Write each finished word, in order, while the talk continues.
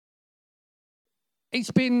It's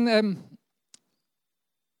been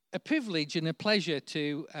a privilege and a pleasure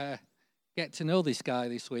to get to know this guy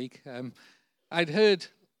this week. I'd heard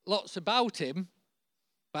lots about him,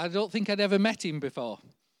 but I don't think I'd ever met him before.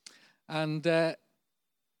 And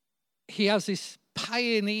he has this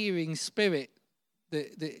pioneering spirit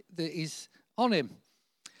that is on him.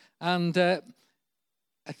 And I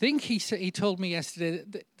think he told me yesterday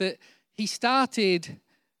that he started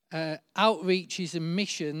outreaches and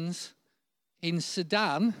missions in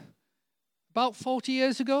Sudan about 40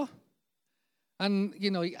 years ago. And,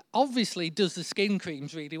 you know, he obviously does the skin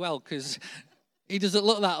creams really well because he doesn't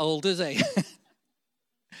look that old, does he?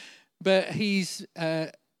 But he's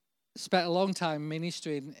spent a long time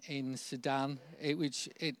ministering in Sudan,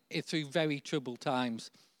 through very troubled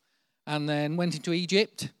times. And then went into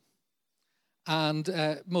Egypt. And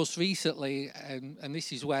most recently, and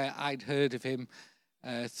this is where I'd heard of him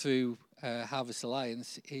through Harvest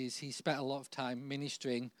Alliance, is he spent a lot of time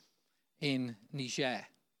ministering in Niger,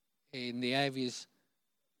 in the areas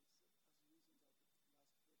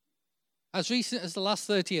as recent as the last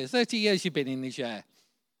 30 years. 30 years you've been in Niger.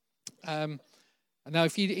 Now,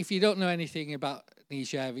 if you don't know anything about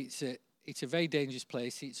Niger, it's a very dangerous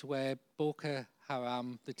place. It's where Boko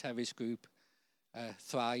Haram, the terrorist group,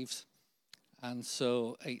 thrives. And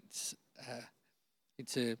so it's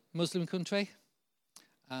a Muslim country,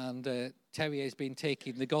 and Terje has been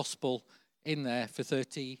taking the gospel in there for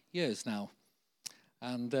 30 years now.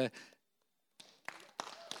 And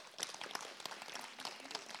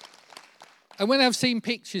when I've seen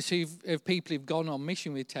pictures of people who've gone on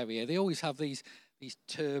mission with Terje, they always have these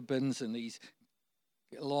turbans and these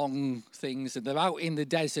long things, and they're out in the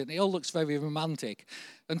desert, and it all looks very romantic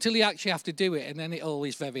until you actually have to do it, and then it all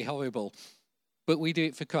is very horrible. But we do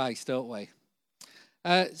it for Christ, don't we?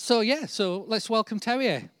 So let's welcome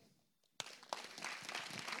Terje.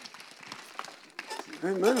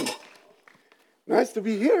 Amen. Nice to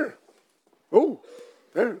be here. Oh,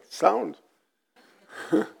 there's sound.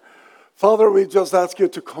 Father, we just ask you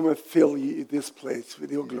to come and fill this place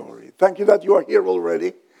with your glory. Thank you that you are here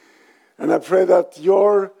already. And I pray that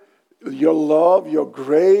your love, your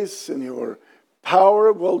grace, and your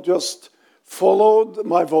power will just follow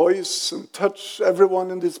my voice and touch everyone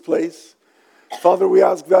in this place. Father, we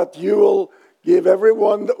ask that you will give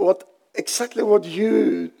everyone exactly what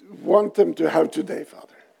you want them to have today, Father.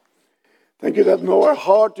 Thank you that you know our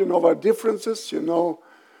heart, you know our differences, you know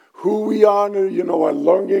who we are, you know our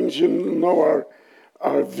longings, you know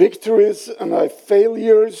our victories and our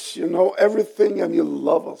failures, you know everything, and you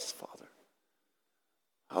love us, Father.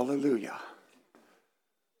 Hallelujah.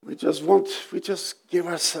 We just give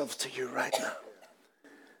ourselves to you right now.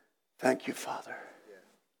 Thank you, Father.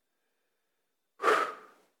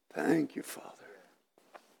 Thank you, Father.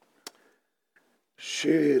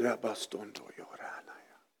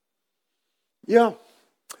 Yeah.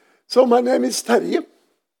 So my name is Terje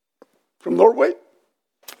from Norway.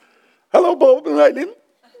 Hello, Bob and Eileen.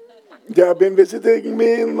 They have been visiting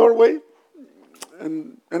me in Norway.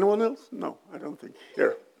 And anyone else? No, I don't think.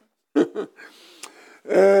 Here.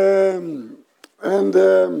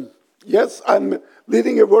 Yes, I'm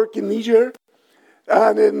leading a work in Niger,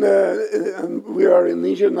 and we are in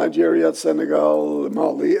Niger, Nigeria, Senegal,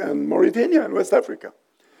 Mali, and Mauritania, and West Africa,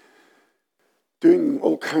 doing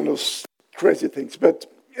all kind of crazy things. But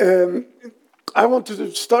I wanted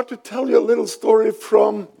to start to tell you a little story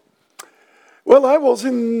from. Well, I was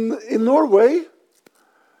in Norway.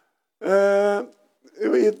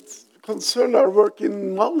 It concerned our work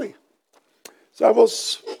in Mali. So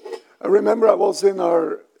I remember I was in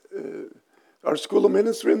our school of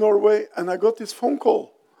ministry in Norway, and I got this phone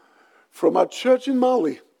call from our church in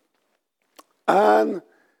Mali. And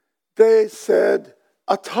they said,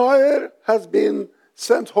 Attire has been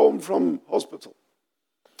sent home from hospital.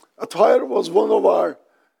 Attire was one of our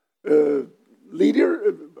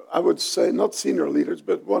leader, I would say not senior leaders,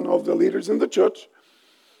 but one of the leaders in the church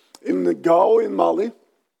in Gao in Mali.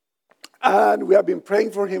 And we have been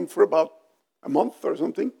praying for him for about a month or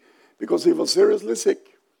something, because he was seriously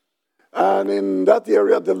sick. And in that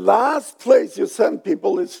area, the last place you send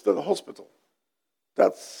people is to the hospital.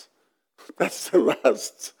 That's the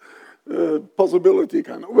last possibility,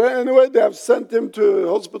 kind of. Well, anyway, they have sent him to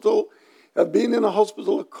a hospital. He had been in a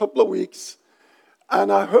hospital a couple of weeks.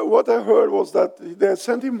 And what I heard was that they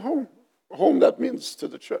sent him home. Home, that means to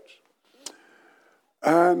the church.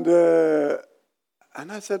 And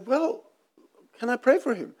I said, well, can I pray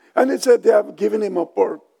for him? And he said they have given him up,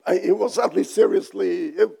 or it was at least seriously,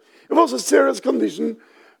 it was a serious condition.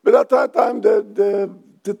 But at that time,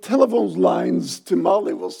 the telephone lines to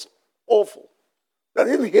Mali was awful. I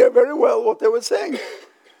didn't hear very well what they were saying.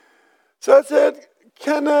 So I said,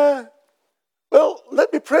 let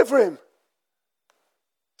me pray for him.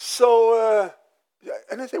 So,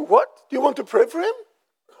 and I said, what? Do you want to pray for him?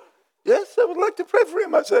 Yes, I would like to pray for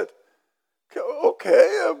him, I said.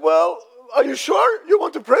 Okay, well, are you sure you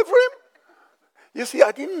want to pray for him? You see,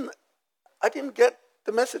 I didn't get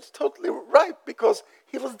the message totally right because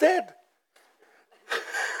he was dead.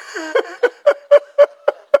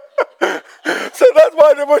 So that's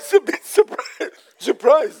why I was a bit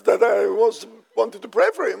surprised that I wanted to pray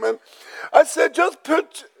for him. And I said, just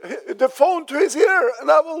put the phone to his ear and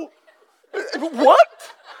I will...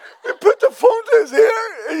 What? Put the phone to his ear?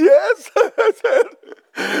 Yes, I said.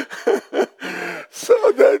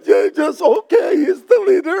 So they just, okay, he's the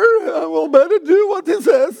leader. I will better do what he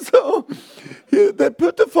says. So they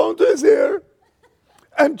put the phone to his ear.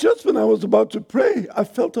 And just when I was about to pray, I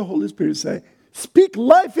felt the Holy Spirit say, speak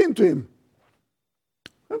life into him.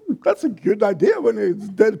 That's a good idea when it's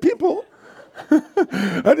dead people.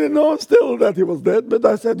 I didn't know still that he was dead, but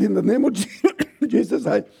I said, in the name of Jesus,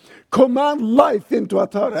 I command life into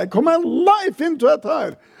Attar. I command life into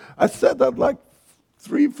Attar. I said that like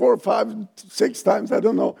 3, 4, 5, 6 times, I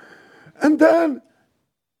don't know. And then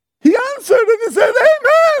he answered and he said,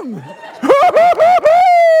 amen.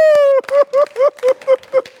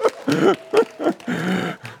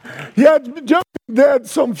 He had just been dead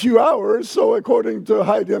some few hours, so according to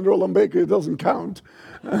Heidi and Roland Baker, it doesn't count.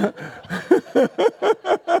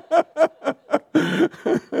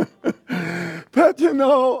 But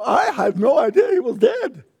I had no idea he was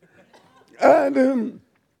dead. And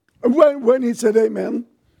when he said amen,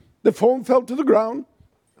 the phone fell to the ground,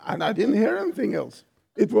 and I didn't hear anything else.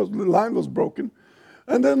 The line was broken.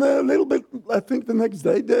 And then a little bit, I think the next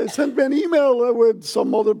day, they sent me an email with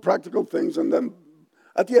some other practical things, and then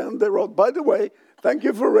at the end they wrote, by the way, thank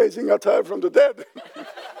you for raising Attar from the dead.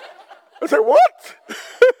 I said, what?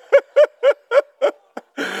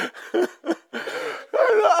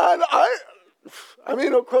 I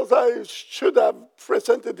mean, of course, I should have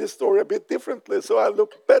presented this story a bit differently so I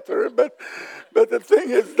look better. But the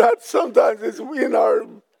thing is that sometimes it's in our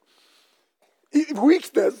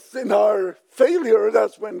weakness, in our failure,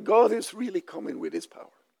 that's when God is really coming with his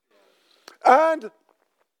power. And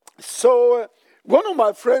so one of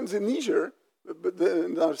my friends in Niger,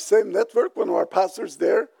 in our same network, one of our pastors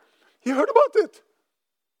there, he heard about it.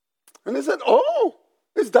 And he said, oh,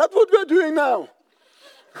 is that what we're doing now?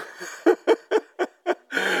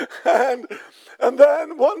 and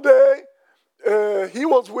then one day, he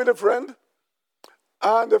was with a friend,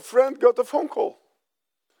 and the friend got a phone call.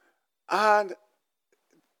 And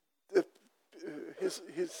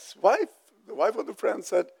his wife, the wife of the friend,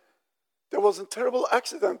 said, there was a terrible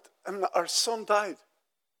accident, and our son died.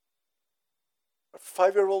 A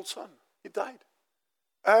 5-year-old son, he died.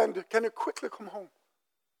 And can you quickly come home?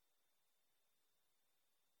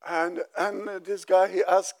 And this guy, he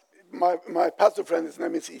asked my pastor friend, his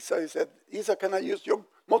name is Isa, he said, Isa, can I use your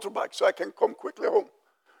motorbike so I can come quickly home?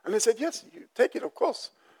 And he said, yes, you take it, of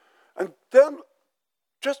course. And then,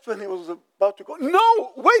 just when he was about to go,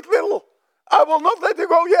 no, wait little, I will not let you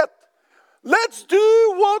go yet. Let's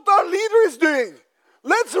do what our leader is doing.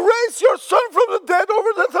 Let's raise your son from the dead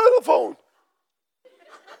over the telephone.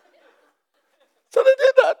 So they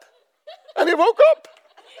did that. And he woke up.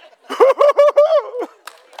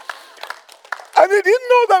 And he didn't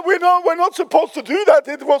know that we're not supposed to do that.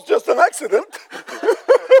 It was just an accident.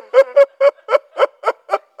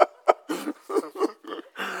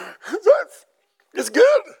 So it's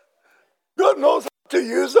good. God knows how to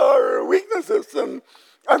use our weaknesses. And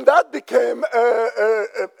that became a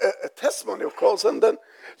testimony, of course. And then,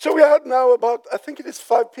 so we had now about, I think it is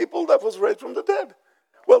 5 people that was raised from the dead.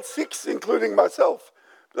 Well, 6, including myself.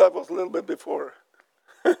 That was a little bit before.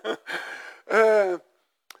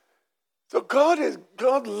 So God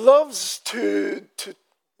loves to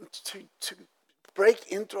break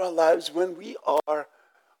into our lives when we are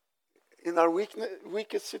in our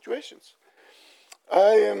weakest situations.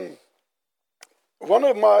 One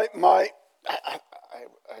of I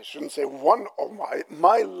shouldn't say one of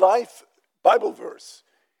my life Bible verse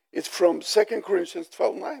is from 2 Corinthians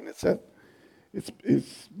 12:9. It said,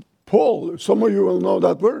 it's Paul. Some of you will know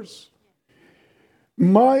that verse.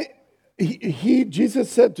 Jesus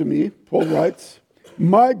said to me, Paul writes,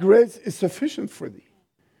 my grace is sufficient for thee,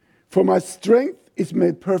 for my strength is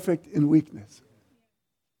made perfect in weakness.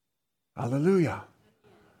 Hallelujah.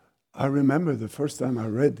 I remember the first time I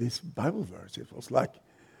read this Bible verse. It was like,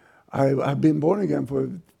 I've been born again for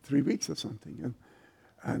 3 weeks or something.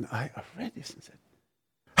 And I read this and said,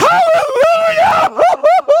 hallelujah!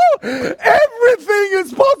 Everything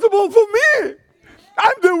is possible for me.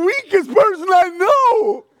 I'm the weakest person I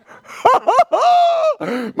know.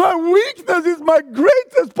 weakness is my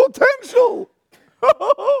greatest potential.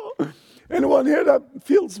 Anyone here that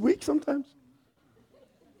feels weak sometimes?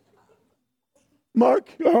 Mark?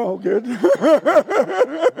 Oh, good.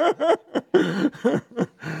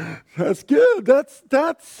 That's good. That's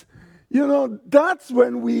that's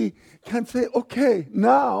when we can say, okay,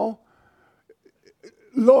 now,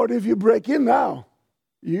 Lord, if you break in now,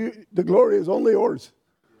 the glory is only yours.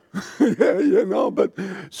 But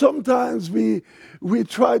sometimes we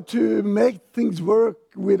try to make things work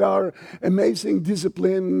with our amazing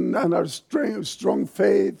discipline and our strong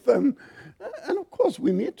faith, and of course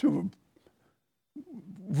we need to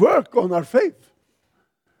work on our faith.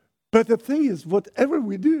 But the thing is, whatever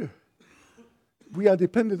we do, we are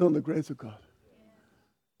dependent on the grace of God.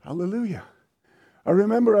 Hallelujah. I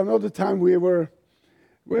remember another time we were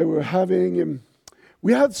having,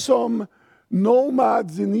 we had some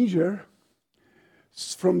nomads in Niger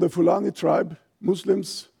from the Fulani tribe,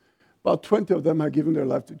 Muslims. About 20 of them had given their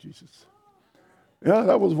life to Jesus. Yeah,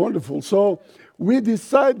 that was wonderful. So we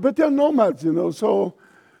decided, but they're nomads, so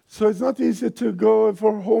it's not easy to go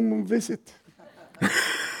for home visit.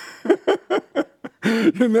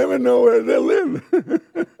 You never know where they live.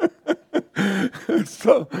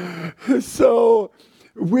 So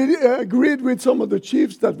we agreed with some of the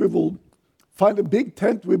chiefs that we will find a big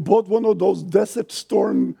tent. We bought one of those Desert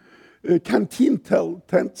Storm canteen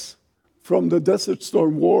tents from the Desert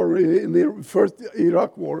Storm war in the first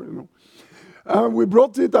Iraq war. We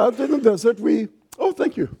brought it out in the desert.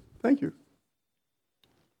 Thank you.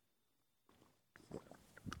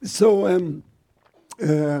 So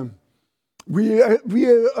we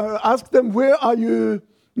asked them, where are you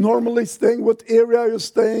normally staying? What area are you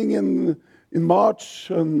staying in March?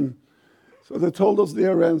 And so they told us the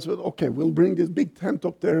area and said, okay, we'll bring this big tent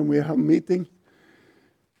up there and we have a meeting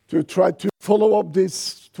to try to follow up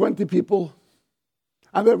these 20 people.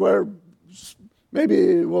 And there were,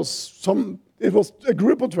 it was a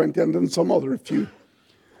group of 20 and then some other few.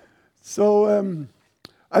 So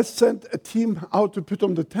I sent a team out to put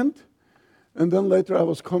on the tent. And then later I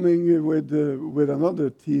was coming with another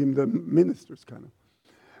team, the ministers kind of.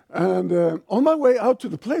 And on my way out to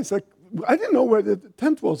the place, I didn't know where the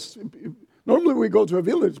tent was. Normally we go to a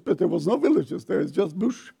village, but there was no villages there. It's just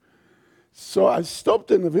bush. So I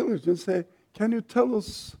stopped in the village and said, can you tell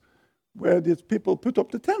us where these people put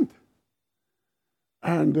up the tent?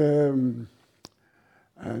 And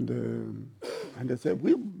they said,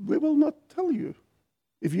 we will not tell you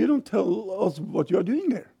if you don't tell us what you're doing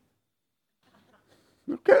there.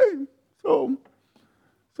 Okay, so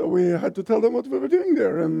we had to tell them what we were doing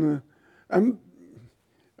there, and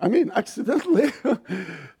accidentally,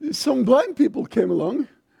 some blind people came along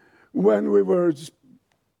when we were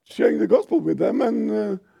sharing the gospel with them,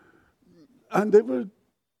 and there were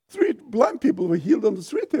 3 blind people who were healed on the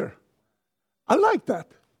street there. I like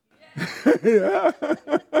that. Yeah.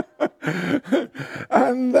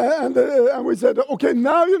 And we said, okay,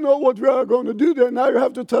 now you know what we are going to do there. Now you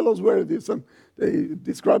have to tell us where it is. And they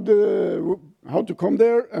described how to come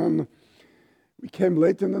there. And we came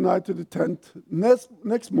late in the night to the tent.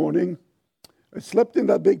 Next morning, I slept in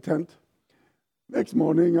that big tent. Next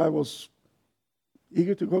morning, I was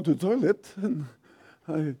eager to go to the toilet. And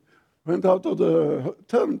I went out of the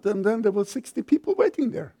tent, and then there were 60 people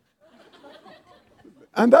waiting there.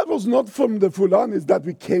 And that was not from the Fulanis that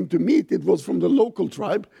we came to meet. It was from the local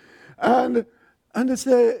tribe. And they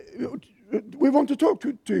say, we want to talk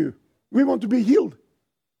to you. We want to be healed.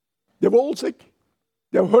 They were all sick.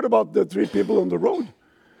 They heard about the 3 people on the road.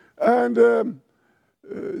 And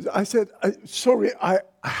I said, sorry, I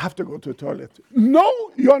have to go to the toilet. No,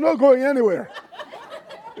 you are not going anywhere.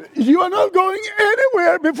 You are not going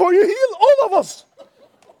anywhere before you heal all of us.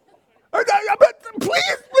 But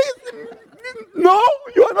please. No,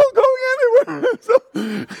 you are not going anywhere.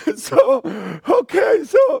 So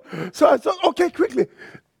I thought, okay, quickly.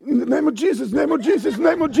 In the name of Jesus, name of Jesus,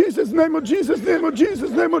 name of Jesus, name of Jesus, name of Jesus,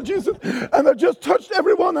 name of Jesus. And I just touched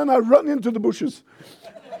everyone and I ran into the bushes.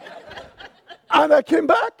 And I came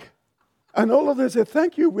back. And all of them said,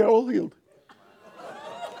 thank you, we are all healed.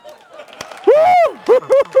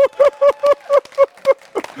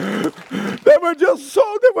 They were just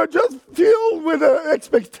filled with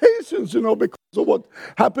expectations, because of what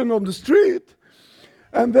happened on the street.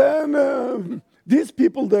 And then these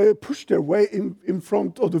people, they pushed their way in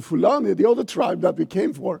front of the Fulani, the other tribe that we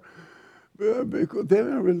came for, because they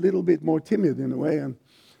were a little bit more timid in a way. And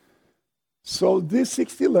so these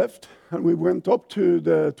 60 left, and we went up to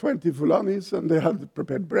the 20 Fulanis, and they had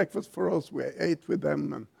prepared breakfast for us. We ate with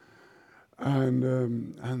them,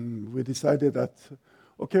 and we decided that,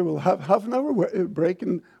 okay, we'll have half an hour break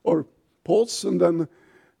or pause, and then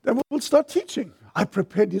then we will start teaching. I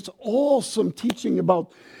prepared this awesome teaching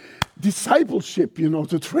about discipleship,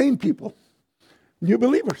 to train people, new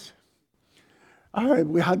believers.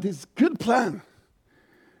 We had this good plan.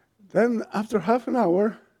 Then after half an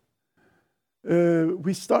hour,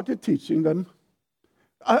 we started teaching them.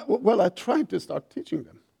 I tried to start teaching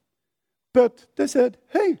them. But they said,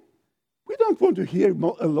 hey, we don't want to hear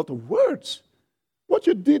a lot of words. What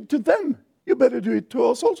you did to them, you better do it to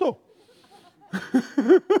us also.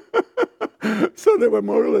 So they were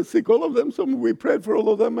more or less sick, all of them. So we prayed for all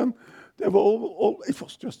of them, and they were all it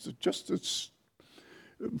was just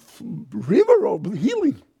a river of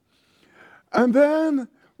healing. And then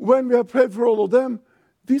when we have prayed for all of them,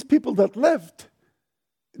 these people that left,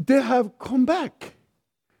 they have come back.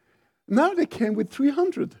 Now they came with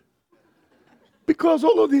 300. Because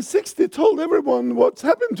all of these 60 told everyone what's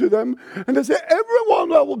happened to them. And they say, everyone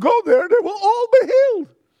that will go there, they will all be healed.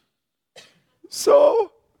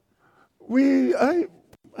 So I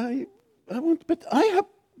have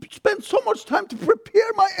spent so much time to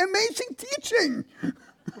prepare my amazing teaching.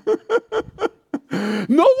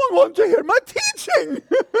 No one wants to hear my teaching.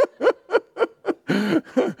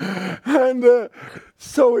 And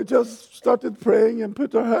so we just started praying and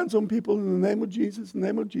put our hands on people in the name of Jesus, in the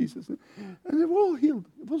name of Jesus. And they were all healed.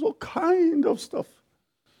 It was all kind of stuff.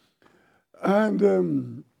 And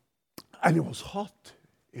it was hot.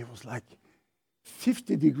 It was like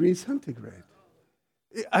 50 degrees centigrade.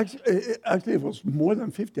 Actually, it was more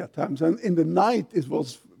than 50 at times. And in the night, it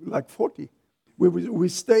was like 40. We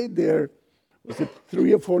stayed there, was it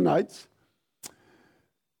 3 or 4 nights?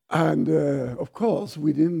 And of course,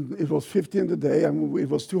 it was 50 in the day, and it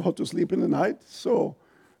was too hot to sleep in the night. So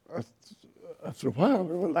after a while,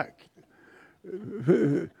 we were like,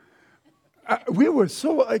 we were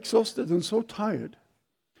so exhausted and so tired.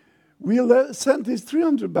 We sent these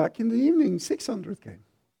 300 back. In the evening, 600 came.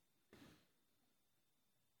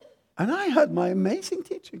 And I had my amazing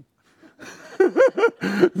teaching. No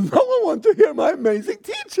one wanted to hear my amazing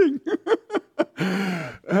teaching.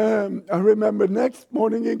 I remember next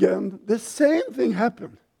morning again, the same thing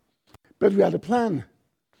happened. But we had a plan.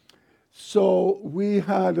 So we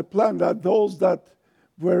had a plan that those that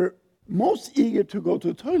were most eager to go to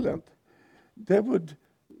the toilet, they would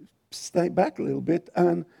stay back a little bit,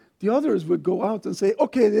 and the others would go out and say,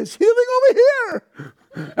 okay, there's healing over here.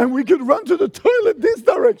 And we could run to the toilet this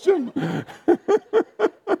direction.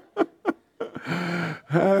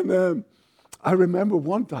 And I remember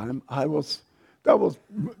one time that was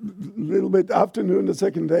a little bit afternoon, the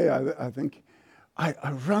second day, I think.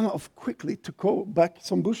 I ran off quickly to go back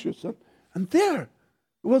some bushes. And there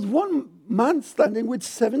was one man standing with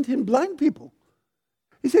 17 blind people.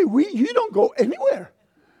 He said, you don't go anywhere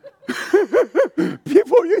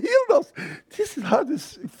before you healed us. This is how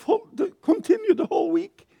this continued the whole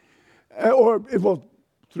week. Or it was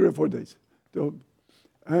 3 or 4 days.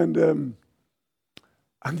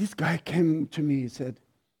 And this guy came to me and said,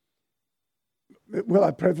 well,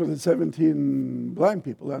 I prayed for the 17 blind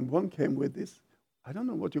people, and one came with this, I don't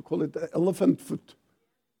know what you call it, elephant foot.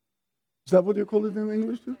 Is that what you call it in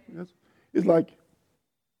English too? Yes. It's like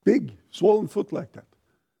big, swollen foot like that.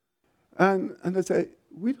 And they say,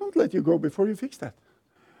 we don't let you go before you fix that.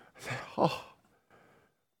 I say,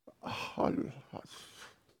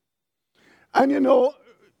 And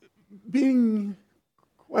being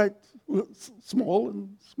quite small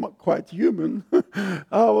and quite human,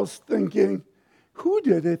 I was thinking, who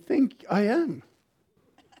do they think I am?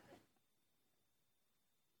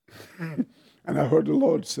 And I heard the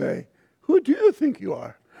Lord say, who do you think you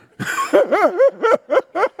are?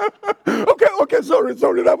 Okay, sorry,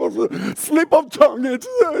 that was a slip of tongue.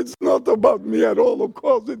 It's not about me at all, of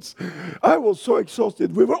course. I was so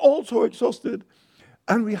exhausted. We were all so exhausted.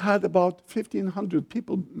 And we had about 1,500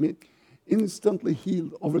 people instantly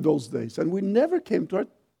healed over those days. And we never came to our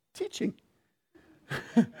teaching.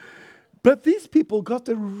 But these people got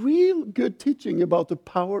a real good teaching about the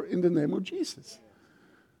power in the name of Jesus.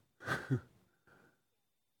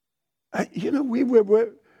 We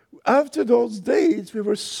were after those days, we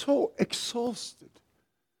were so exhausted.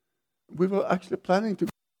 We were actually planning to go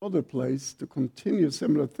to another place to continue a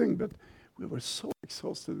similar thing, but we were so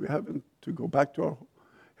exhausted we happened to go back to our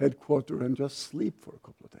headquarters and just sleep for a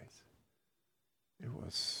couple of days.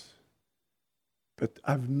 But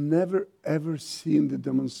I've never, ever seen the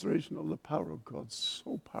demonstration of the power of God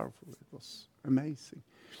so powerful. It was amazing.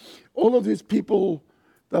 All of these people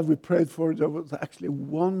that we prayed for, there was actually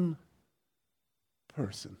one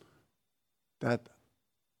person that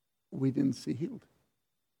we didn't see healed.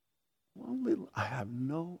 I have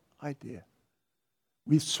no idea.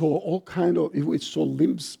 We saw we saw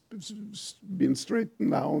limbs been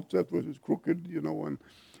straightened out, that was crooked,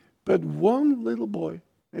 but one little boy,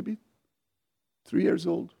 maybe 3 years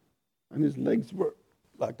old, and his legs were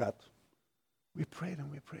like that. We prayed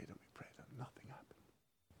and we prayed and we prayed, and nothing happened.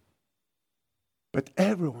 But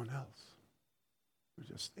everyone else was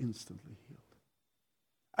just instantly healed.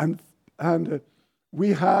 And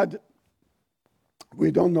we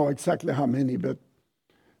don't know exactly how many, but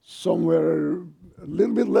somewhere a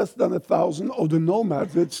little bit less than 1,000 of the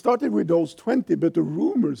nomads. It started with those 20, but the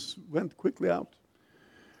rumors went quickly out.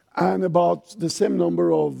 And about the same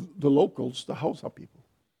number of the locals, the Hausa people.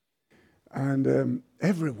 And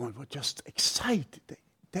everyone was just excited.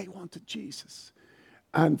 They wanted Jesus.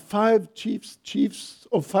 And 5 chiefs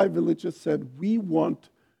of 5 villages said, we want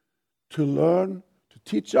to learn, to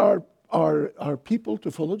teach our people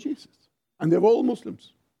to follow Jesus. And they were all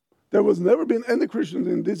Muslims. There was never been any Christians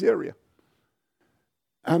in this area.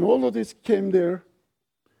 And all of this came there.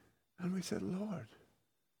 And we said, Lord,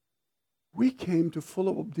 we came to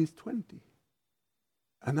follow up these 20.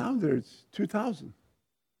 And now there's 2,000.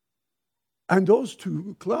 And those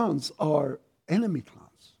 2 clans are enemy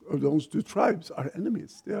clans. Or those 2 tribes are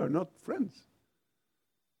enemies. They are not friends.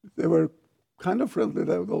 They were kind of friendly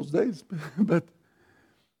those days.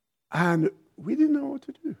 And we didn't know what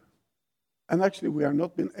to do. And actually, we are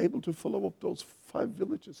not been able to follow up those 5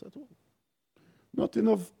 villages at all. Not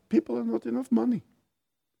enough people and not enough money.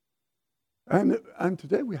 And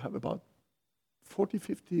today we have about 40,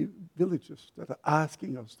 50 villages that are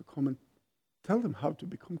asking us to come and tell them how to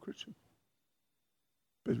become Christian.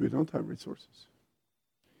 But we don't have resources.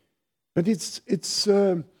 But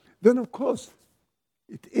then of course,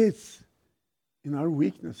 it is in our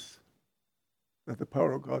weakness that the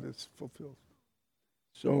power of God is fulfilled.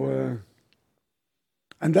 So,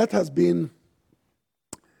 and that has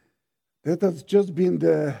just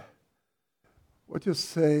been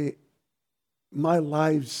my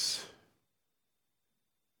life's,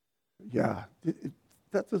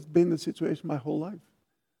 that has been the situation my whole life.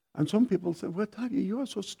 And some people say, well, Terje, you are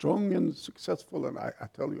so strong and successful. And I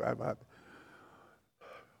tell you, I've had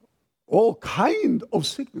all kind of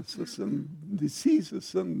sicknesses and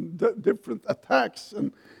diseases and different attacks.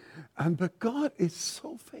 But God is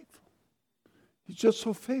so faithful. He's just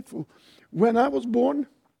so faithful. When I was born,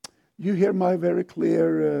 you hear my very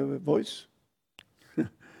clear voice.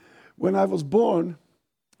 When I was born,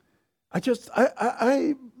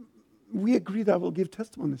 we agreed I will give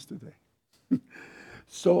testimonies today.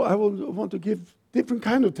 So I will want to give different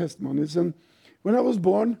kind of testimonies. And when I was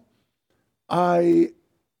born, the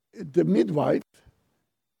midwife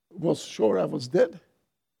was sure I was dead.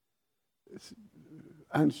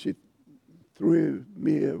 And she threw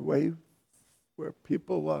me away where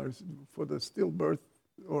people are for the stillbirth,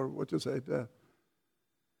 or what you say.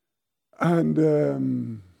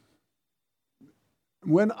 And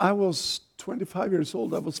when I was 25 years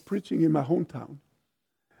old, I was preaching in my hometown.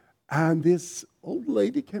 And this old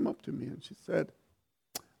lady came up to me and she said,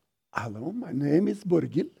 hello, my name is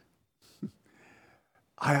Borghild.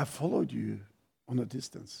 I have followed you on a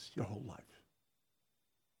distance your whole life.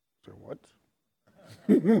 So what?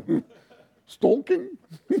 Stalking?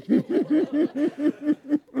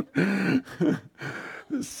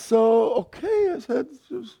 So, okay, I said,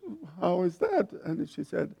 how is that? And she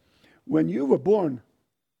said, when you were born,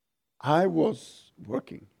 I was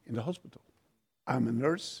working in the hospital. I'm a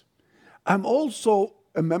nurse. I'm also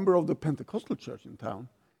a member of the Pentecostal church in town,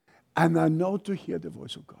 and I know to hear the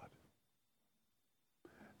voice of God.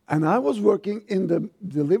 And I was working in the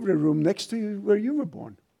delivery room next to you where you were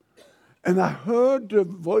born. And I heard the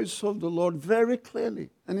voice of the Lord very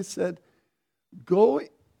clearly. And he said, go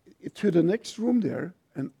to the next room there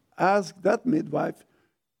and ask that midwife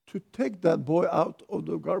to take that boy out of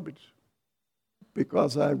the garbage,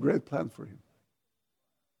 because I have a great plan for him.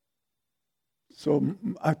 So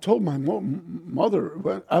I told my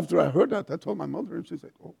mother, after I heard that, I told my mother, and she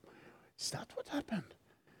said, oh, is that what happened?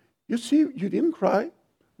 You see, you didn't cry.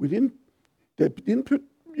 They didn't put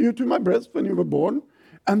you to my breast when you were born.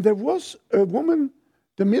 And there was a woman,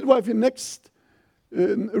 the midwife in next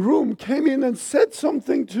room, came in and said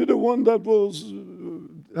something to the one that was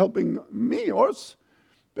helping me, us.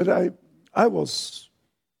 But I was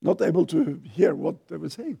not able to hear what they were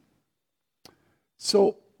saying.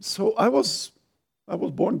 So I was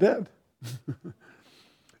born dead.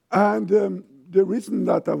 And the reason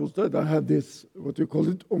that I was dead, I had this, what you call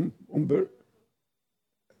it,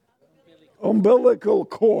 umbilical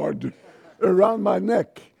cord around my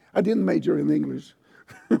neck. I didn't major in English.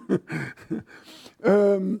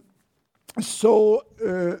 So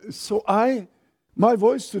I My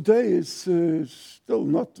voice today is still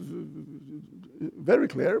not very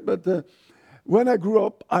clear, but when I grew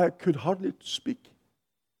up, I could hardly speak.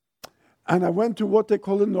 And I went to what they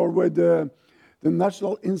call in Norway the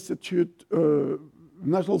National Institute,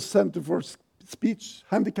 National Center for Speech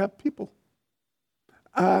Handicapped People.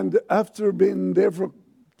 And after being there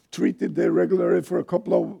treated there regularly for a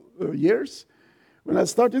couple of years, when I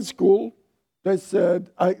started school, they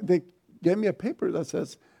gave me a paper that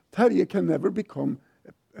says, Terje can never become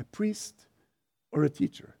a priest or a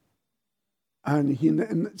teacher. And he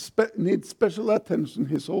needs special attention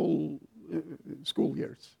his whole school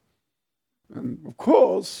years. And of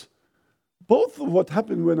course, both of what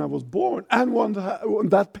happened when I was born and on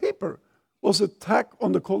that paper was an attack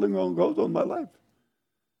on the calling on God on my life.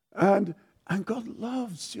 And God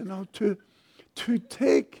loves, to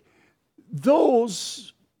take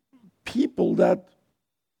those people that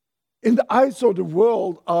in the eyes of the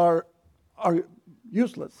world are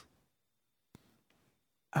useless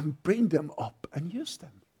and bring them up and use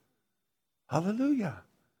them. Hallelujah.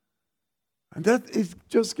 And that is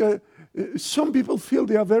just, some people feel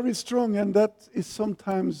they are very strong, and that is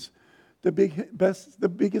sometimes the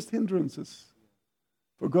biggest hindrances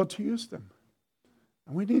for God to use them.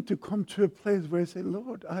 And we need to come to a place where I say,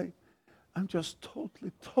 Lord, I'm just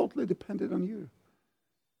totally dependent on you.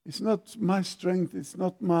 It's not my strength, it's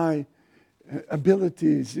not my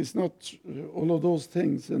abilities, it's not all of those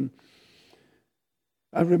things. And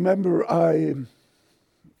I remember I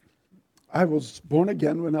was born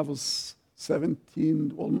again when I was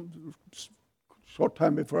 17, short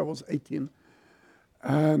time before I was 18.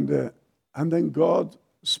 And then God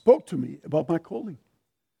spoke to me about my calling.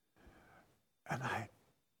 And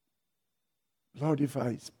Lord, if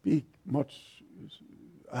I speak much,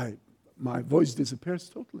 my voice disappears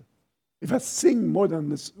totally. If I sing more than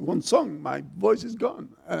this one song, my voice is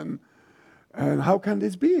gone. And how can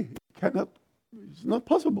this be? It's not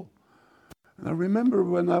possible. And I remember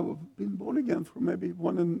when I've been born again for maybe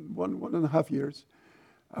one and a half years,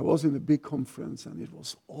 I was in a big conference, and it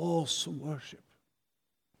was awesome worship.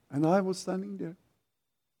 And I was standing there,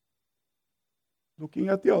 looking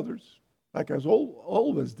at the others, like I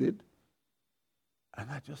always did. And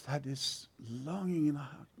I just had this longing in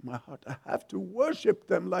my heart. I have to worship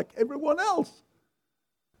them like everyone else.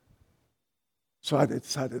 So I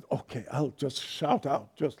decided, okay, I'll just shout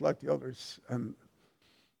out just like the others. And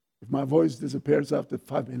if my voice disappears after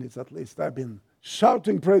 5 minutes, at least I've been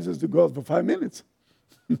shouting praises to God for 5 minutes.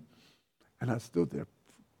 And I stood there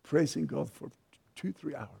praising God for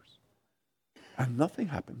 2-3 hours. And nothing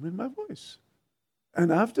happened with my voice.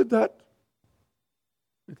 And after that,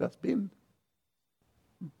 it has been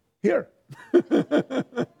here.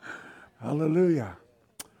 Hallelujah.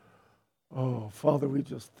 Oh, Father, we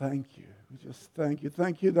just thank you. We just thank you.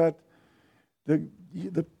 Thank you that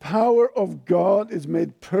the power of God is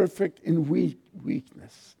made perfect in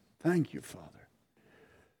weakness. Thank you, Father.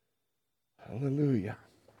 Hallelujah.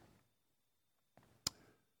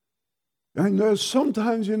 I know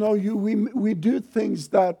sometimes, we do things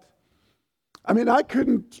that, I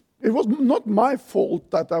couldn't, it was not my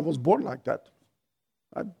fault that I was born like that.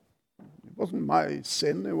 It wasn't my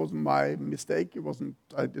sin, it wasn't my mistake, but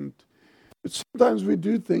sometimes we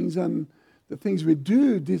do things, and the things we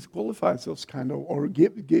do disqualifies us kind of, or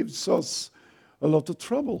gives us a lot of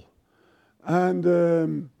trouble.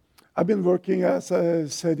 And I've been working, as I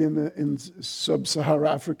said, in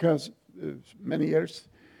sub-Saharan Africa many years.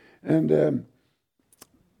 And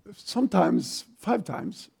sometimes, 5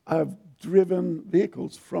 times, I've driven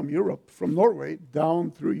vehicles from Europe, from Norway,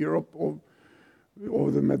 down through Europe,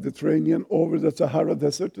 over the Mediterranean, over the Sahara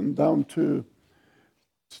Desert, and down to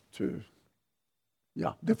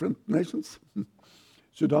different nations.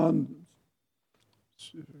 Sudan,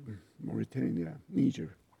 Mauritania,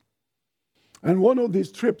 Niger. And one of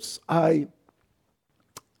these trips, I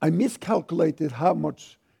miscalculated how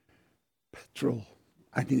much petrol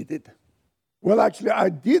I needed. Well, actually, I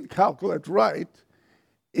did calculate right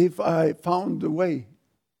if I found the way.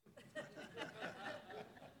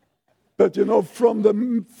 But from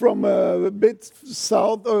a bit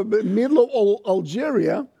south, middle of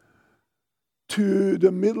Algeria to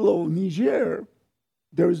the middle of Niger,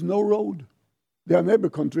 there is no road. There are neighbor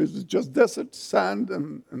countries, it's just desert, sand,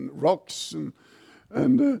 and rocks.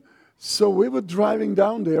 And so we were driving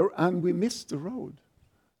down there, and we missed the road.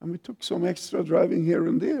 And we took some extra driving here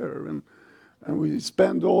and there. And we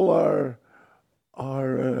spent all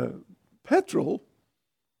our petrol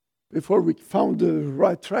before we found the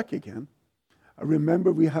right track again. I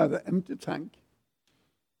remember we had an empty tank,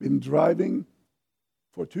 been driving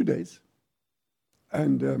for 2 days.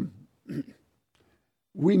 And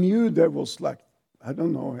we knew there was like I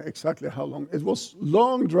don't know exactly how long. It was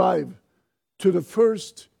long drive to the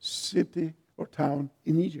first city or town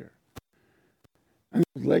in Niger. And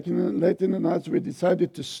late in the night, we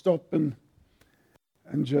decided to stop and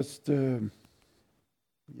just,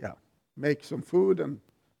 make some food and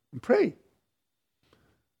pray.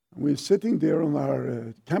 And we're sitting there on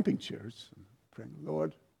our camping chairs, praying,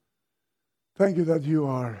 Lord, thank you that you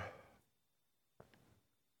are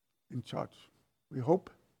in charge. We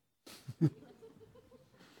hope.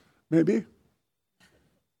 Maybe.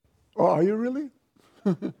 Or are you really?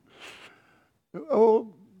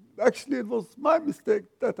 Oh, actually, it was my mistake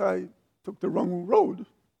that I took the wrong road.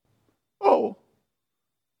 Oh,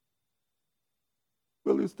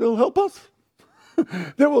 will you still help us?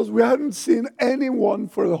 We hadn't seen anyone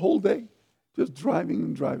for the whole day, just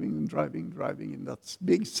driving in that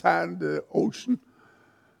big sand ocean.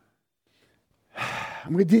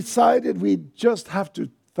 And we decided we just have to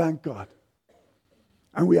thank God.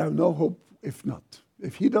 And we have no hope if not.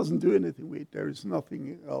 If he doesn't do anything, there is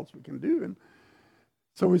nothing else we can do. And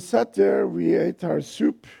so we sat there, we ate our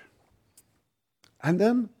soup, and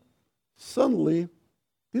then suddenly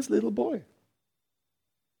this little boy,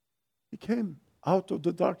 he came out of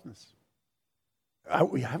the darkness.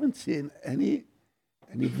 We haven't seen any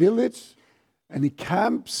village, any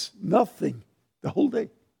camps, nothing the whole day.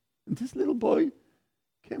 And this little boy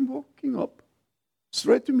came walking up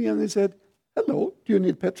straight to me and he said, hello, do you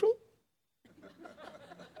need petrol?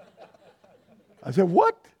 I said,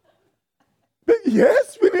 what?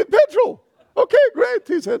 Yes, we need petrol. Okay, great,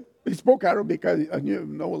 he said. He spoke Arabic. I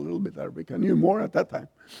know a little bit Arabic. I knew more at that time.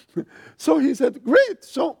 So he said,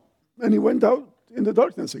 great. And he went out in the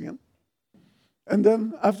darkness again. And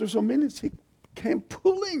then after some minutes, he came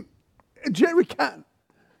pulling a jerry can.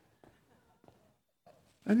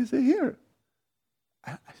 And he said, here.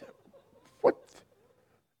 I said, what?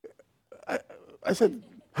 I said,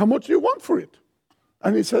 how much do you want for it?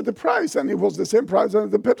 And he said the price, and it was the same price as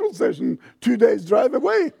the petrol station 2 days drive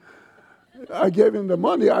away. I gave him the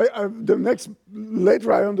money.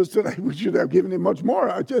 Later I understood we should have given him much more.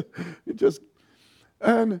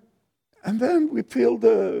 And then we filled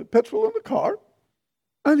the petrol in the car,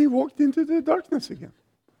 and he walked into the darkness again.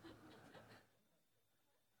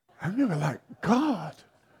 And we were like, God,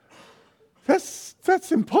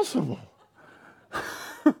 that's impossible.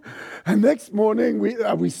 And next morning,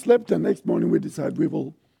 we slept, and next morning we decided we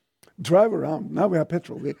will drive around. Now we have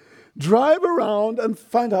petrol. We drive around and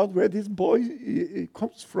find out where this boy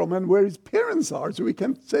comes from and where his parents are, so we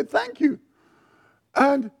can say thank you.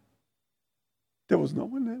 And there was no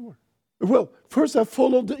one there. Well, first I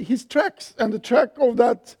followed his tracks and the track of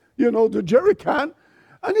that, the jerry can,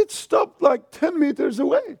 and it stopped like 10 meters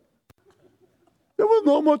away. There was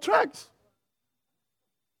no more tracks.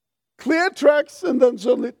 Clear tracks, and then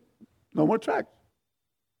suddenly, no more tracks.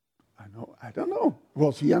 I don't know.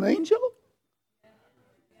 Was he an angel?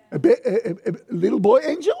 A little boy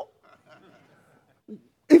angel?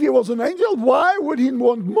 If he was an angel, why would he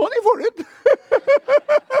want money for it?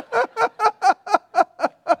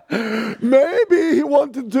 Maybe he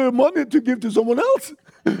wanted money to give to someone else.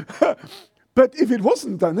 But if it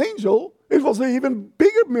wasn't an angel, it was an even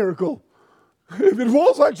bigger miracle. If it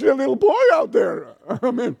was actually a little boy out there.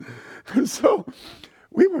 So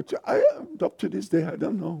up to this day, I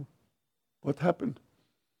don't know what happened.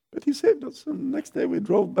 But he saved us. And the next day we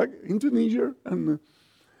drove back into Niger. And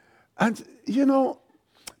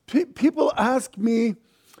people ask me,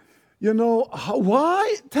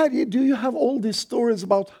 why, Terje, do you have all these stories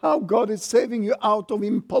about how God is saving you out of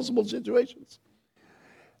impossible situations?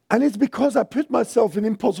 And it's because I put myself in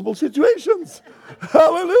impossible situations.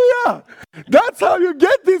 Hallelujah. That's how you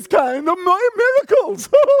get this kind of miracles.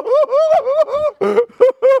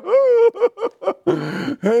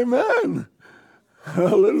 Amen.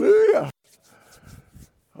 Hallelujah.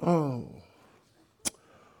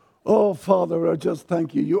 Oh, Father, I just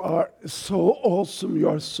thank you. You are so awesome. You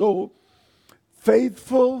are so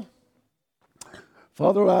faithful.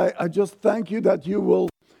 Father, I just thank you that you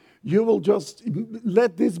will just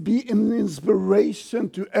let this be an inspiration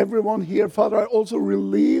to everyone here. Father, I also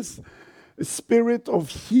release a spirit of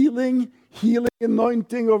healing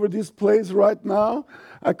anointing over this place right now.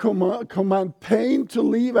 I command pain to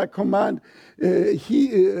leave. I command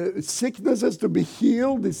sicknesses to be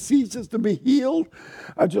healed, diseases to be healed.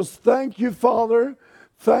 I just thank you, Father.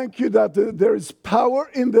 Thank you that there is power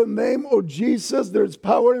in the name of Jesus. There is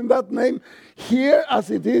power in that name here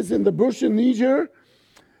as it is in the bush in Niger.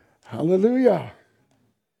 Hallelujah.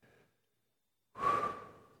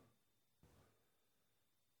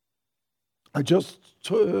 I just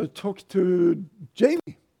talked to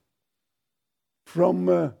Jamie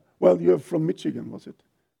from Well, you're from Michigan, was it?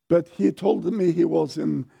 But he told me he was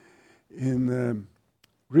in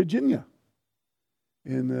Virginia.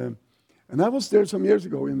 And I was there some years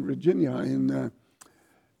ago in Virginia, in a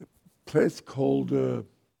place called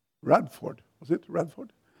Radford. Was it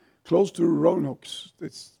Radford? Close to Roanoke.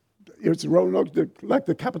 It's Roanoke, like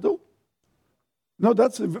the capital. No,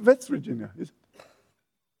 that's West Virginia, is it?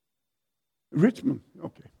 Richmond,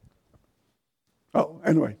 okay. Oh,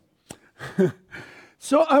 anyway.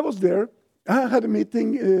 So I was there. I had a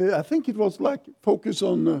meeting. I think it was like focus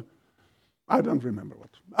on, I don't remember what.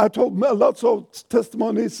 I told lots of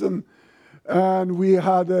testimonies, and we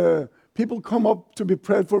had people come up to be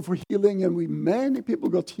prayed for healing, and many people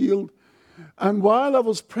got healed. And while I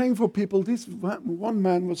was praying for people, this one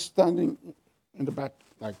man was standing in the back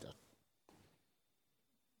like that.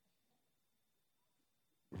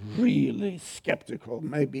 Really skeptical,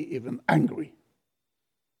 maybe even angry.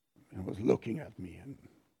 He was looking at me,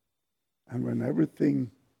 and when everything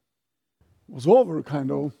was over,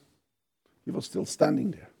 he was still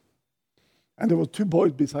standing there. And there were two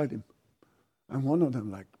boys beside him. And one of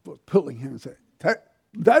them was pulling him and said,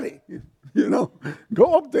 Daddy,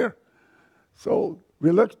 go up there. So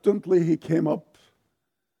reluctantly he came up.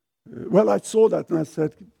 I saw that and I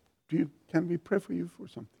said, can we pray for you for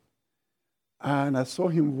something? And I saw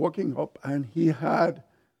him walking up, and he had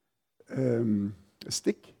a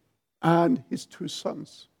stick and his two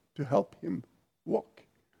sons to help him walk.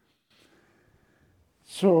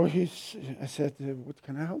 So I said, what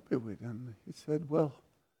can I help you with? And he said, well,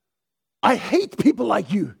 I hate people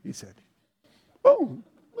like you, he said. Oh,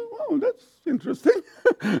 that's interesting.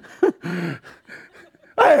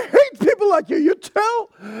 I hate people like you. You tell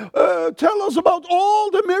us about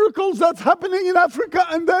all the miracles that's happening in Africa,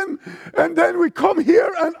 and then we come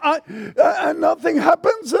here and nothing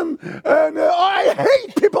happens, and I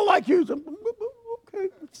hate people like you. So, okay,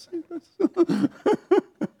 let's see.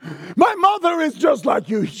 My mother is just like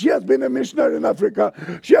you. She has been a missionary in Africa.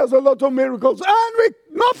 She has a lot of miracles, and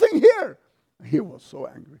nothing here. He was so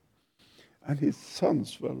angry, and his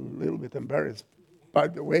sons were a little bit embarrassed by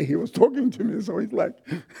the way he was talking to me. So he's like,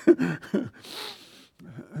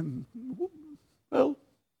 well,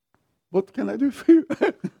 what can I do for you?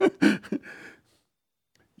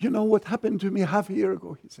 You know what happened to me half a year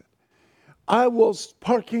ago, he said. I was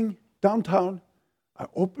parking downtown. I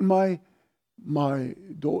opened the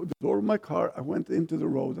door of my car. I went into the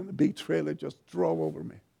road, and a big trailer just drove over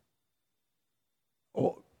me.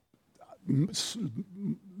 Oh,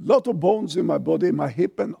 lot of bones in my body, my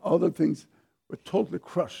hip and other things were totally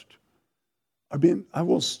crushed. I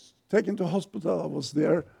was taken to hospital. I was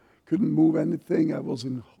there, couldn't move anything. I was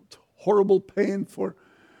in horrible pain for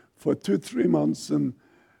 2-3 months, and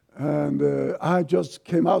I just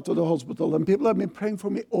came out of the hospital, and people have been praying for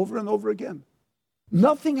me over and over again.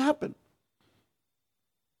 Nothing happened.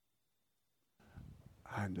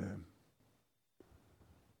 And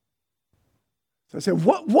so I said,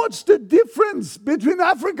 what's the difference between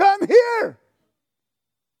Africa and here?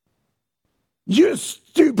 You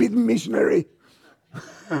stupid missionary.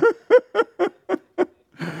 And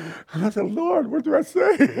I said, Lord, what do I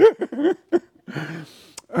say?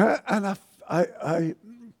 And I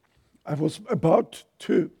was about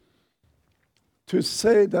to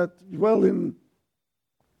say that, well, in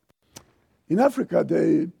Africa,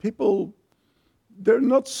 there are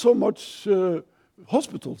not so much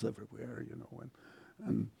hospitals everywhere,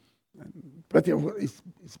 but it's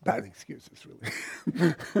bad excuses, really.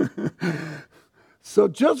 So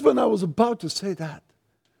just when I was about to say that,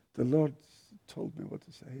 the Lord told me what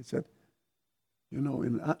to say. He said,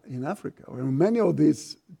 in Africa, or in many of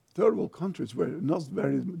these third world countries where not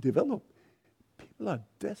very developed, people are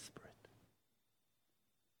desperate.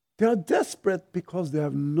 They are desperate because they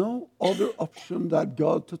have no other option than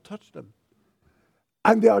God to touch them.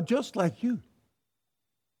 And they are just like you.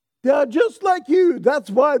 They are just like you.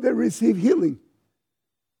 That's why they receive healing.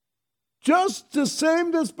 Just the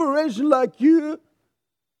same desperation like you.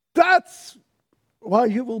 That's why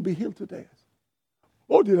you will be healed today.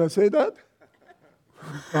 Oh, did I say that?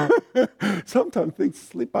 Sometimes things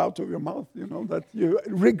slip out of your mouth, that you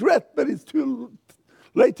regret, but it's too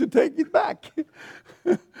late to take it back.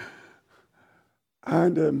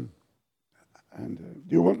 And do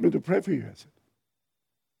you want me to pray for you? I said,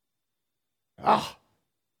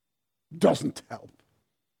 doesn't help.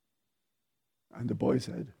 And the boy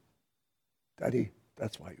said, Daddy,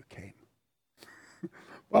 that's why you came.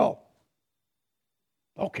 Well,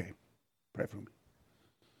 okay, pray for me.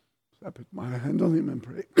 So I put my hand on him and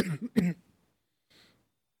prayed. And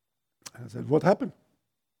I said, what happened?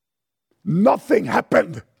 Nothing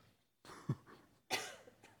happened.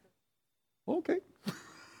 Okay.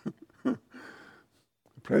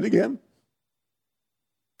 Prayed again.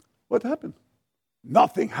 What happened?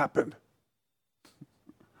 Nothing happened.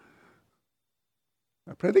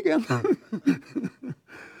 I prayed again.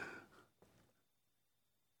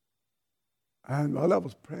 And while I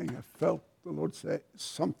was praying, I felt the Lord say,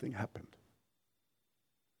 something happened.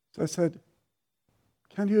 So I said,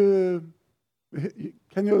 can you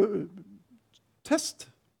test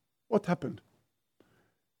what happened?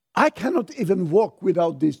 I cannot even walk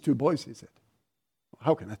without these two boys, he said.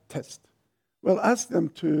 How can I test? Well, ask them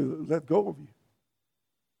to let go of you.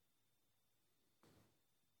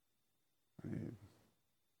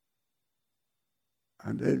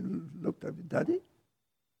 And they looked at me, Daddy?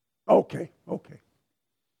 Okay.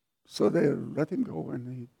 So they let him go,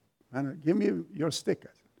 and give me your stick, I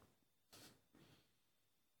said.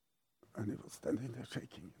 And he was standing there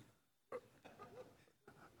shaking.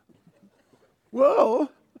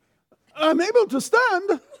 Well, I'm able to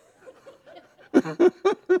stand.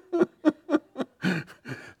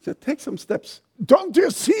 So take some steps. Don't you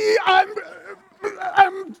see I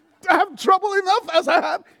have trouble enough as I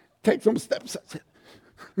have? Take some steps, I said.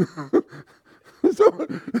 So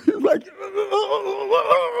he's like,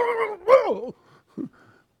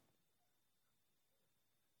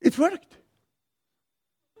 it worked.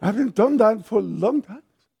 I haven't done that for a long time.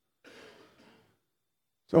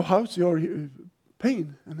 So how's your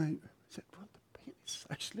pain? And I said, well, the pain is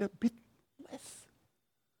actually a bit less.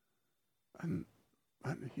 And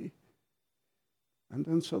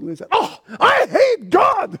then suddenly he said, oh, I hate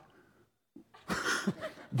God!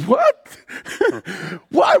 What?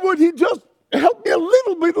 Why would he just help me a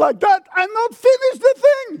little bit like that and not finish the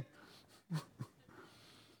thing?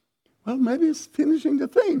 Well, maybe he's finishing the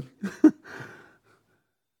thing.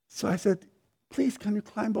 So I said, please, can you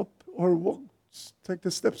climb up or walk, take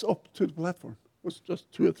the steps up to the platform? It was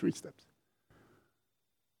just 2 or 3 steps.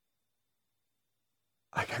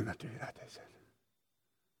 I cannot do that, I said.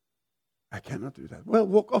 I cannot do that. Well,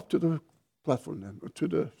 walk up to the platform then, or to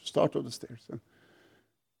the start of the stairs.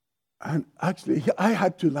 And actually, I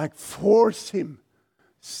had to force him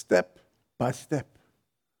step by step.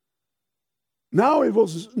 Now it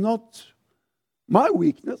was not my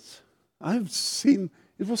weakness. I've seen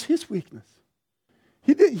it was his weakness.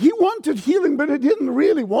 He wanted healing, but he didn't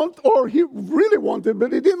really want, or he really wanted,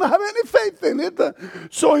 but he didn't have any faith in it.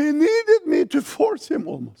 So he needed me to force him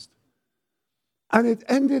almost. And it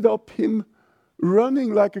ended up him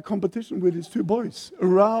running like a competition with his 2 boys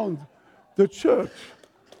around the church.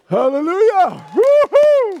 Hallelujah!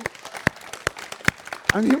 Woo-hoo!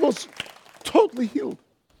 And he was totally healed.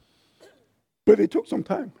 But it took some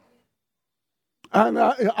time. And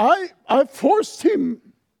I forced him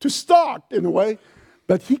to start in a way,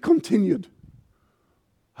 but he continued.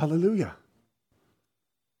 Hallelujah.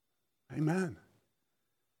 Amen.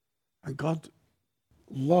 And God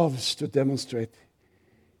loves to demonstrate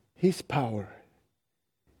his power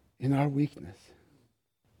in our weakness.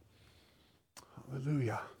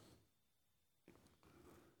 Hallelujah.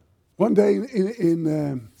 One day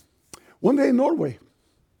in Norway,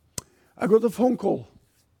 I got a phone call.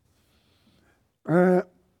 The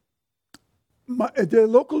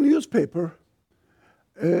local newspaper,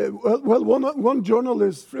 one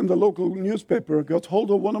journalist from the local newspaper got hold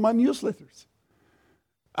of one of my newsletters.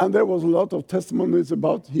 And there was a lot of testimonies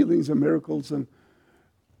about healings and miracles. And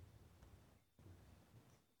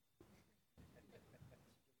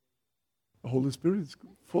the Holy Spirit is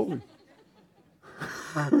falling.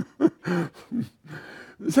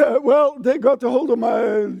 So, they got a hold of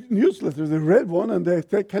my newsletter. They read one, and they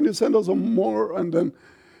said, can you send us some more? And then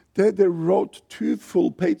they wrote 2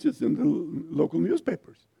 full pages in the local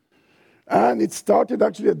newspapers. And it started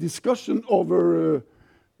actually a discussion over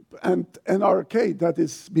NRK, that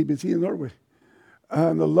is BBC in Norway.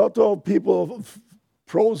 And a lot of people,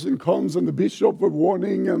 pros and cons, and the bishop were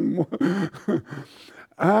warning.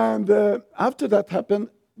 And after that happened,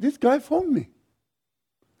 this guy phoned me.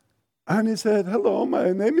 And he said, hello,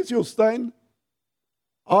 my name is Jostein.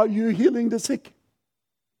 Are you healing the sick?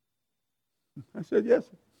 I said, yes.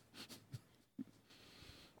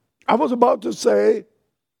 I was about to say,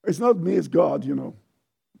 it's not me, it's God,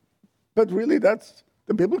 But really, that's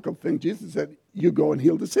the biblical thing. Jesus said, you go and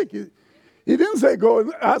heal the sick. He didn't say, go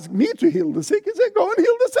and ask me to heal the sick. He said, go and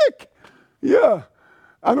heal the sick. Yeah.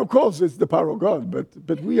 And of course, it's the power of God,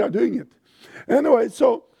 but we are doing it. Anyway,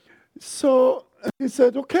 so he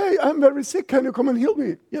said, okay, I'm very sick. Can you come and heal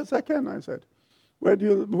me? Yes, I can, I said. Where do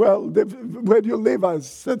you live? I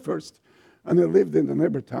said first. And I lived in the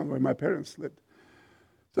neighbor town where my parents lived.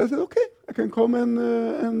 So I said, okay, I can come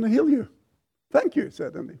and heal you. Thank you, he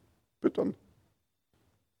said, and he put on.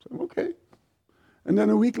 So, okay. And then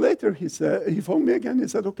a week later, he phoned me again. He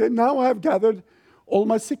said, okay, now I've gathered all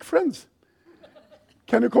my sick friends.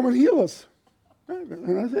 Can you come and heal us?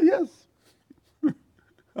 And I said, yes.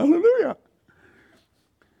 Hallelujah.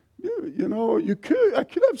 I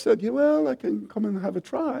could have said, yeah, well, I can come and have a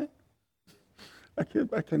try. I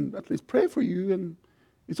can at least pray for you, and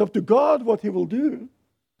it's up to God what he will do.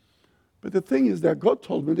 But the thing is that God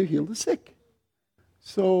told me to heal the sick.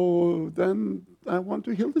 So then I want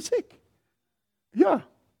to heal the sick. Yeah.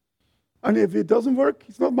 And if it doesn't work,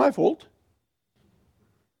 it's not my fault.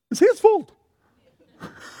 It's his fault.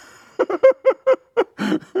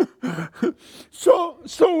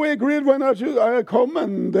 So we agreed when I come,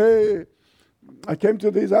 and I came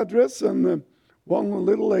to this address, and one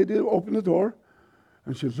little lady opened the door,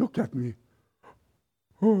 and she looked at me,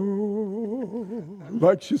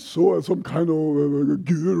 like she saw some kind of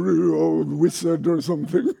guru or wizard or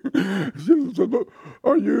something. She said,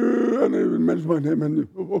 are you? And I mentioned my name, and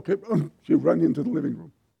okay, she ran into the living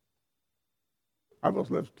room. I was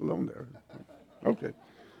left alone there. Okay.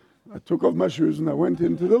 I took off my shoes and I went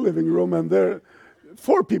into the living room, and there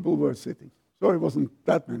 4 people were sitting. So it wasn't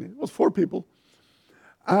that many. It was 4 people.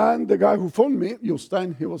 And the guy who phoned me,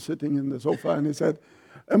 Jostein, he was sitting in the sofa, and he said,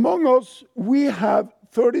 among us, we have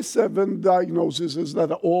 37 diagnoses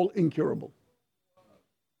that are all incurable.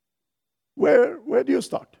 Where do you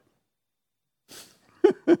start?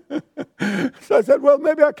 So I said, well,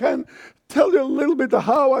 maybe I can tell you a little bit of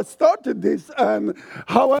how I started this and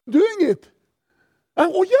how I'm doing it. And,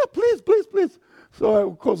 oh, yeah, please. So,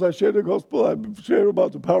 of course, I shared the gospel. I shared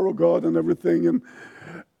about the power of God and everything.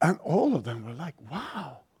 And all of them were like,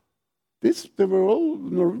 wow. They were all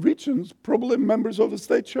Norwegians, probably members of the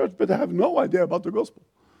state church, but they have no idea about the gospel.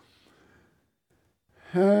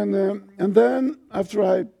 And then after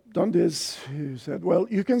I done this, he said, well,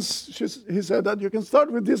 he said that you can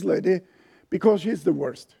start with this lady because she's the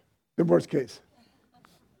worst case.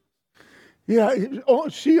 Yeah,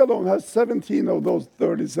 she alone has 17 of those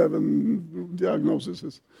 37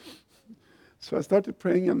 diagnoses. So I started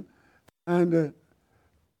praying, and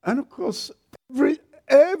of course,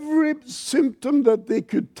 every symptom that they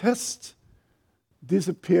could test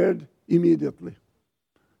disappeared immediately.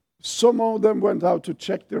 Some of them went out to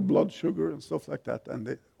check their blood sugar and stuff like that,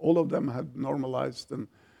 and all of them had normalized, and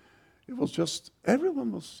it was just,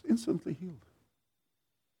 everyone was instantly healed.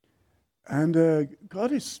 And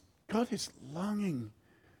God is longing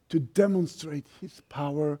to demonstrate his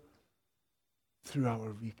power through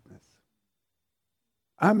our weakness.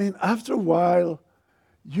 I mean, after a while,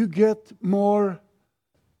 you get more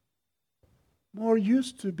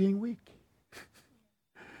used to being weak.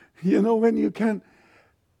 When you can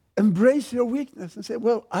embrace your weakness and say,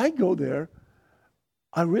 well, I go there,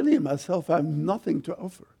 I really myself have nothing to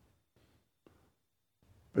offer.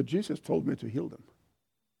 But Jesus told me to heal them.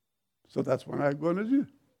 So that's what I'm going to do.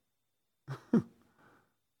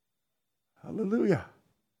 Hallelujah.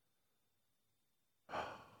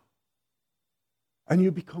 And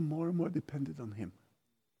you become more and more dependent on him.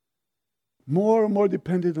 More and more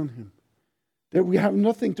dependent on him. That we have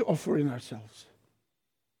nothing to offer in ourselves.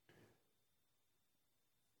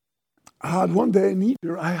 I had one day in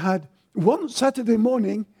Easter, one Saturday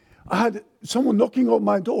morning, I had someone knocking on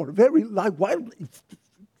my door, very wildly,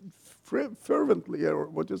 fervently, or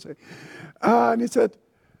what you say. And he said,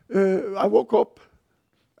 I woke up,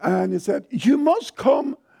 and he said, you must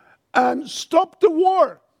come and stop the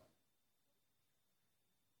war.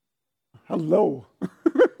 Hello.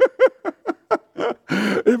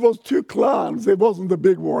 It was 2 clans. It wasn't a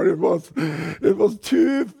big war. It was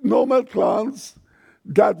 2 nomad clans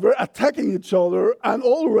that were attacking each other, and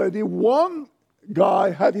already one guy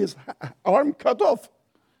had his arm cut off.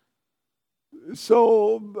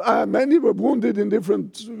 So many were wounded in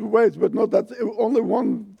different ways, but not that. Only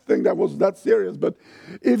one thing that was that serious. But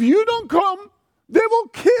if you don't come, they will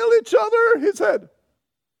kill each other, he said.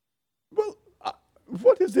 Well,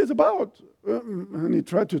 what is this about? And he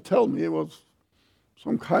tried to tell me it was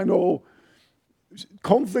some kind of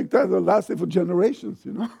conflict that lasted for generations,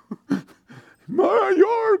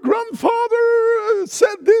 Your grandfather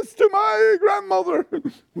said this to my grandmother.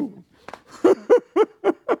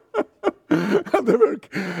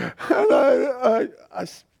 And I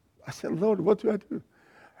said, Lord, what do I do?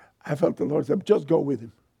 I felt the Lord said, just go with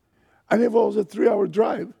him. And it was a 3-hour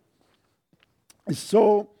drive.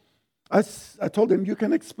 So I told him, you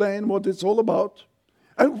can explain what it's all about.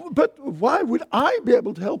 But why would I be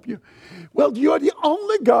able to help you? Well, you are the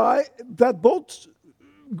only guy that both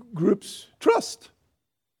groups trust.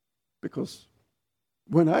 Because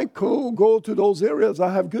when I go to those areas,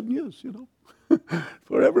 I have good news,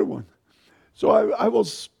 for everyone. So I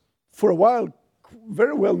was, for a while,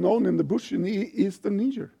 very well known in the bush in eastern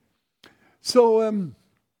Niger. So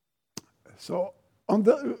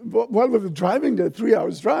while we were driving the 3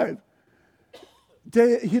 hours drive,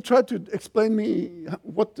 he tried to explain me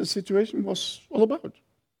what the situation was all about.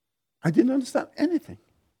 I didn't understand anything.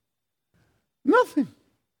 Nothing.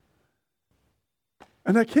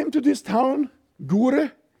 And I came to this town,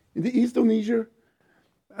 Gore, in the east of Niger,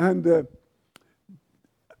 and I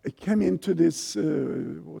came into this,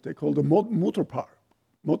 what they call the motor park,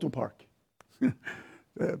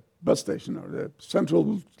 the bus station, or the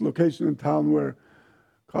central location in town where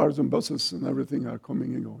cars and buses and everything are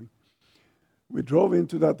coming and going. We drove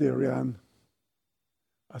into that area, and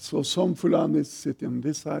I saw some Fulanis sitting on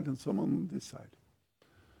this side and some on this side.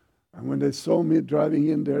 And when they saw me driving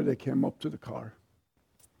in there, they came up to the car.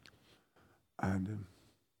 And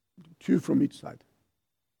two from each side.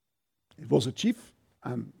 It was a chief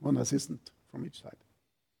and one assistant from each side.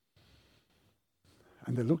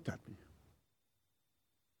 And they looked at me.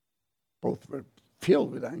 Both were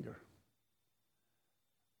filled with anger.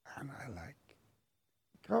 And I like,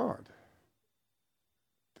 God.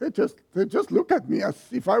 They just look at me as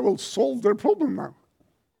if I will solve their problem now.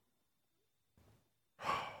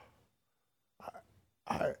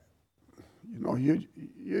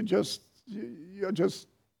 You're just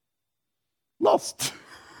lost.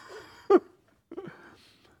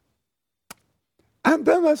 And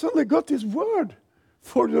then I suddenly got this word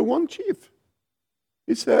for the one chief.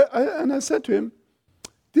 He said, I said to him,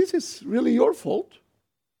 this is really your fault.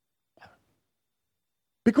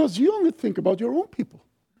 Because you only think about your own people.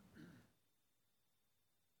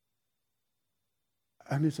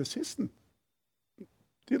 And his assistant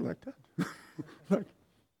did like that. Like,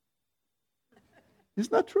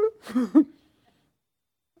 isn't that true?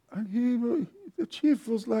 And the chief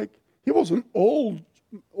was like, he was an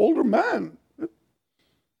older man,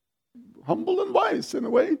 humble and wise in a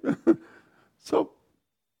way. So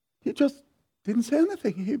he just didn't say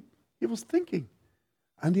anything. He was thinking.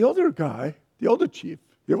 And the other guy, the other chief,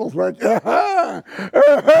 he was like, it's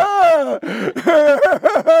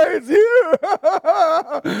you.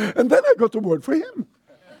 And then I got the word for him.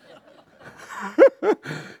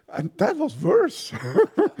 And that was worse.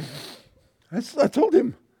 I told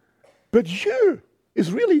him, but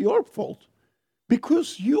it's really your fault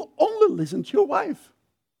because you only listen to your wife.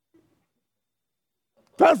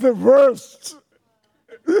 That's the worst.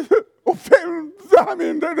 I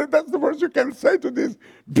mean, that's the worst you can say to these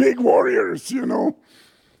big warriors, you know.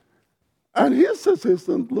 And his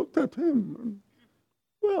assistant looked at him and,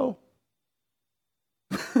 well,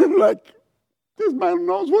 like, this man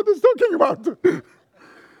knows what he's talking about.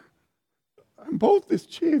 And both these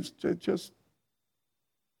chiefs, they just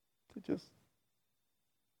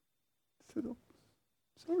said, oh,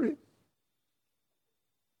 sorry.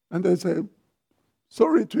 And they said,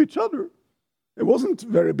 sorry to each other. It wasn't a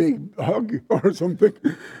very big hug or something.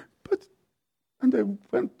 And they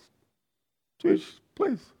went to each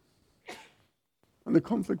place. And the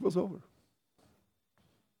conflict was over.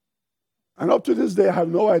 And up to this day, I have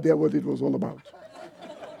no idea what it was all about.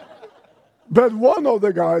 But one of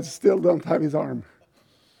the guys still don't have his arm.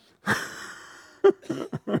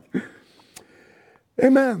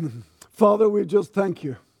 Amen. Father, we just thank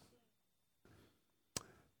you.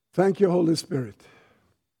 Thank you, Holy Spirit.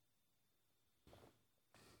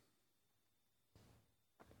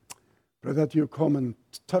 Pray that you come and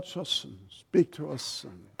touch us and speak to us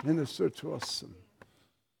and minister to us.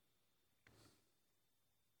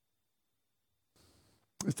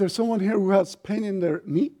 Is there someone here who has pain in their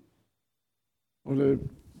knee? Or the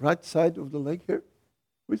right side of the leg here?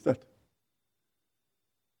 Who is that?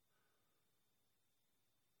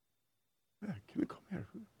 Yeah, can you come here?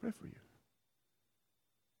 We'll pray for you.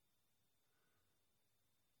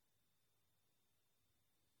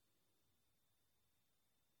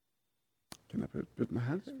 Can I put my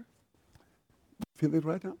hand there? Feel it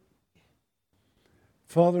right now?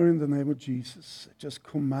 Father, in the name of Jesus, I just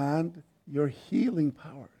command your healing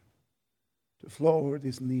power to flow over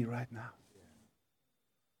this knee right now.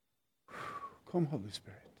 Come, Holy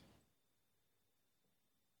Spirit.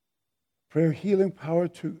 Pray your healing power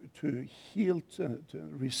to heal, to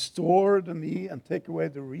restore the knee and take away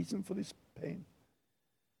the reason for this pain.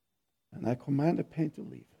 And I command the pain to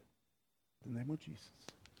leave. In the name of Jesus.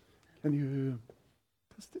 Can you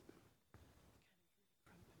test it?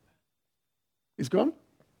 It's gone?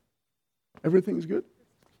 Everything is good?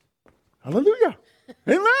 Hallelujah.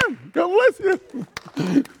 Amen. God bless you.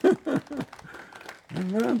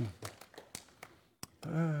 Amen.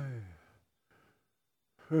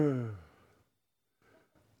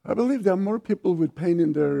 I believe there are more people with pain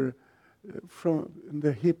in their from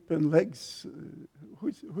the hip and legs.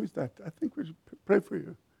 Who's that? I think we should pray for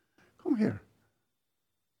you. Come here.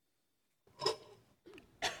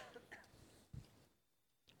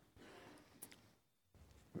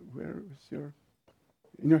 Where is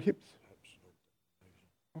in your hips?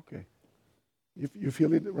 Okay. You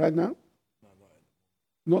feel it right now?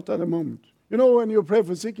 Not at the moment. You know, when you pray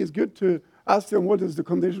for sick, it's good to ask them what is the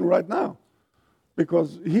condition right now.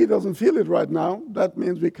 Because he doesn't feel it right now. That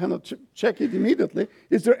means we cannot check it immediately.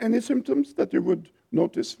 Is there any symptoms that you would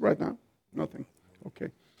notice right now? Nothing. Okay.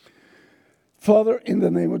 Father, in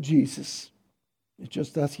the name of Jesus, I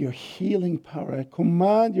just ask your healing power. I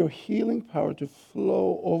command your healing power to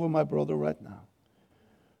flow over my brother right now.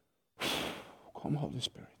 Come, Holy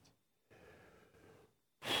Spirit.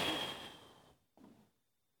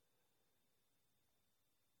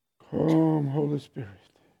 Come, Holy Spirit.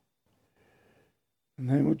 In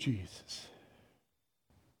the name of Jesus.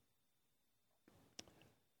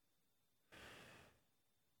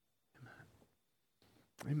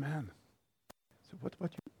 Amen. Amen. So what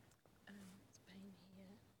about you? It's pain here,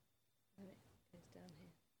 and it goes down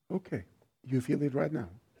here. Okay. You feel it right now?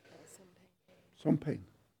 Some pain here. Some pain.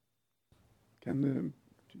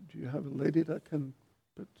 Do you have a lady that can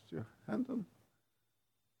put your hand on?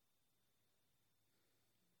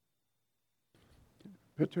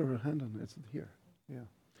 Put your hand on it. It's here. Yeah.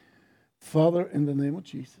 Father, in the name of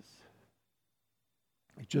Jesus,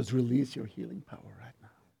 I just release your healing power right now.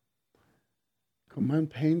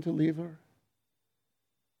 Command pain to leave her.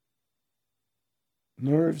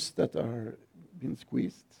 Nerves that are being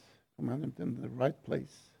squeezed, command them in the right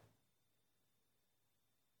place.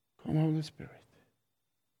 Come, Holy Spirit.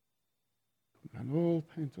 Command all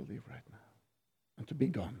pain to leave right now and to be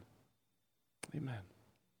gone. Amen.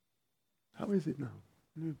 How is it now?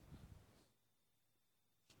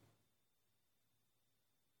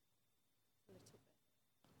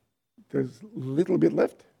 There's a little bit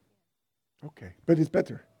left? Okay, but it's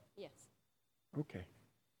better? Yes. Okay.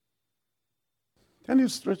 Can you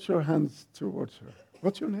stretch your hands towards her?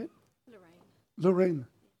 What's your name? Lorraine.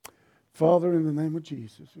 Father, in the name of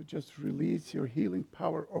Jesus, we just release your healing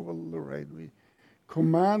power over Lorraine. We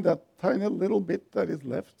command that tiny little bit that is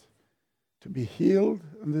left to be healed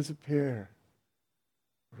and disappear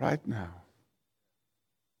right now.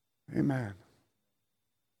 Amen.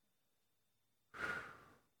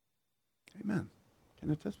 Amen.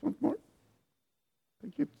 Can I test once more?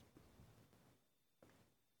 Thank you.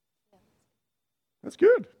 That's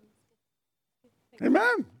good.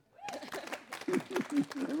 Amen.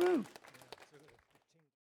 Amen.